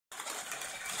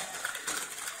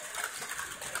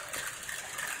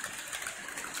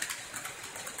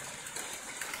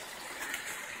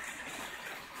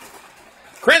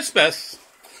Christmas!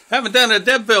 Haven't done a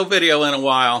Debville video in a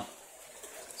while.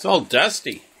 It's all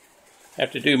dusty.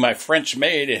 Have to do my French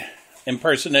maid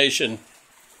impersonation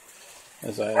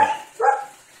as I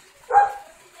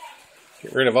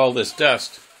get rid of all this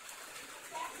dust.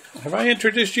 Have I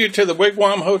introduced you to the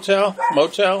Wigwam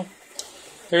Motel?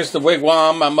 Here's the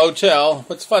Wigwam Motel.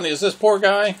 What's funny is this poor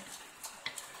guy,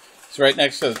 he's right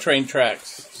next to the train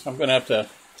tracks. So I'm going to have to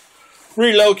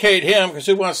relocate him because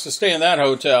who wants to stay in that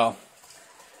hotel?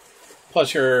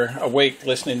 Plus you're awake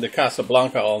listening to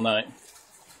Casablanca all night.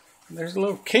 And there's a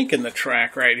little kink in the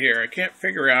track right here. I can't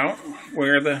figure out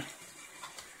where the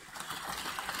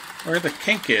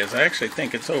kink is. I actually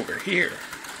think it's over here.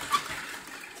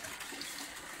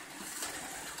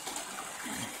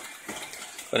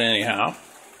 But anyhow,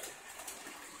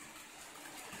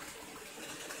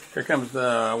 here comes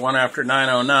the one after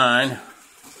 9:09.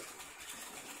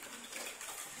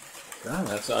 God,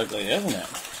 that's ugly, isn't it?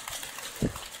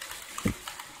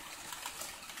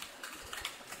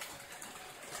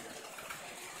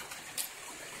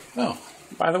 Oh,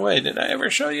 by the way, did I ever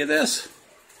show you this?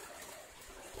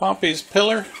 Pompey's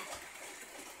Pillar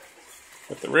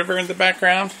with the river in the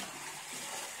background.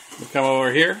 We come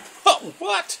over here. Oh,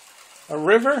 what? A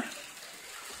river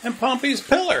and Pompey's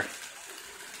Pillar.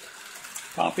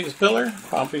 Pompey's Pillar,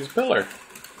 Pompey's Pillar.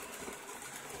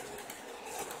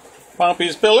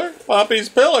 Pompey's Pillar, Pompey's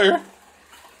Pillar.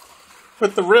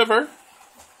 With the river.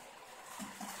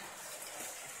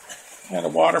 And a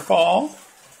waterfall.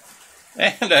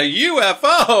 And a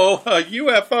UFO. A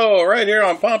UFO right here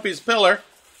on Pompey's Pillar.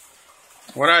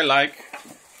 What I like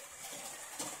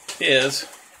is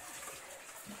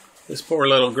this poor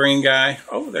little green guy.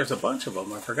 Oh, there's a bunch of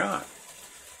them. I forgot.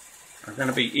 Are going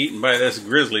to be eaten by this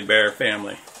grizzly bear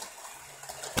family.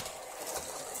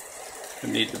 They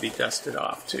need to be dusted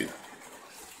off too.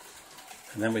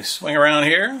 And then we swing around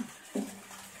here.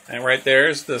 And right there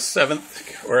is the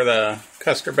 7th, or the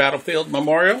Custer Battlefield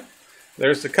Memorial.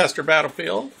 There's the Custer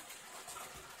Battlefield.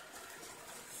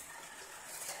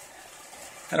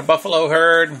 And a buffalo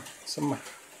herd. Some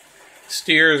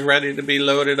steers ready to be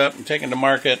loaded up and taken to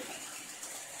market.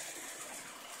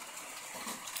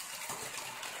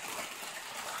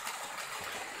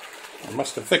 I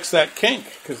must have fixed that kink,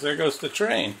 because there goes the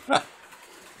train. And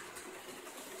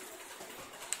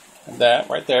that,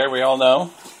 right there, we all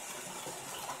know.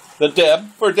 The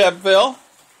Deb for Debville.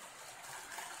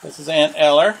 This is Aunt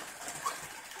Eller.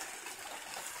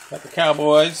 Got the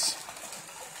cowboys.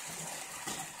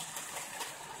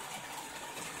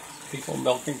 People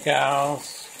milking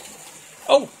cows.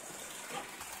 Oh!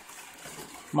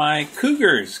 My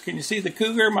cougars. Can you see the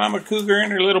cougar? Mama cougar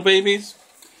and her little babies.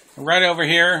 And right over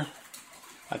here,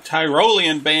 a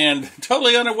Tyrolean band.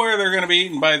 Totally unaware they're going to be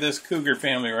eaten by this cougar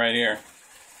family right here.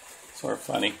 Sort of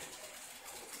funny.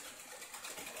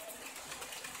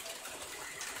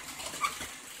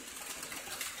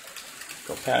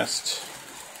 Go past.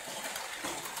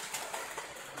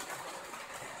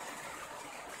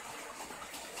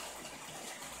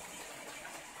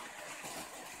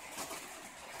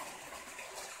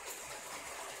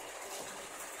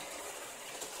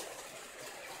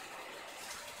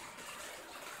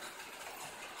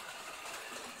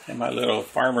 And my little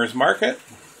farmer's market.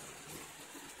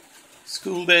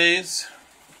 School days.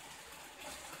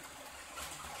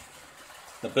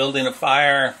 The building of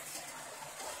fire.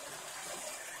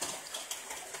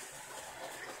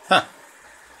 Huh.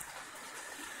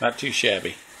 Not too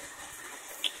shabby.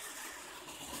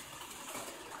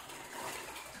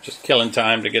 Just killing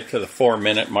time to get to the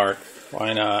 4-minute mark.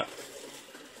 Why not?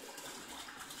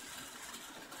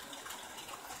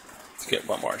 Let's get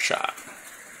one more shot.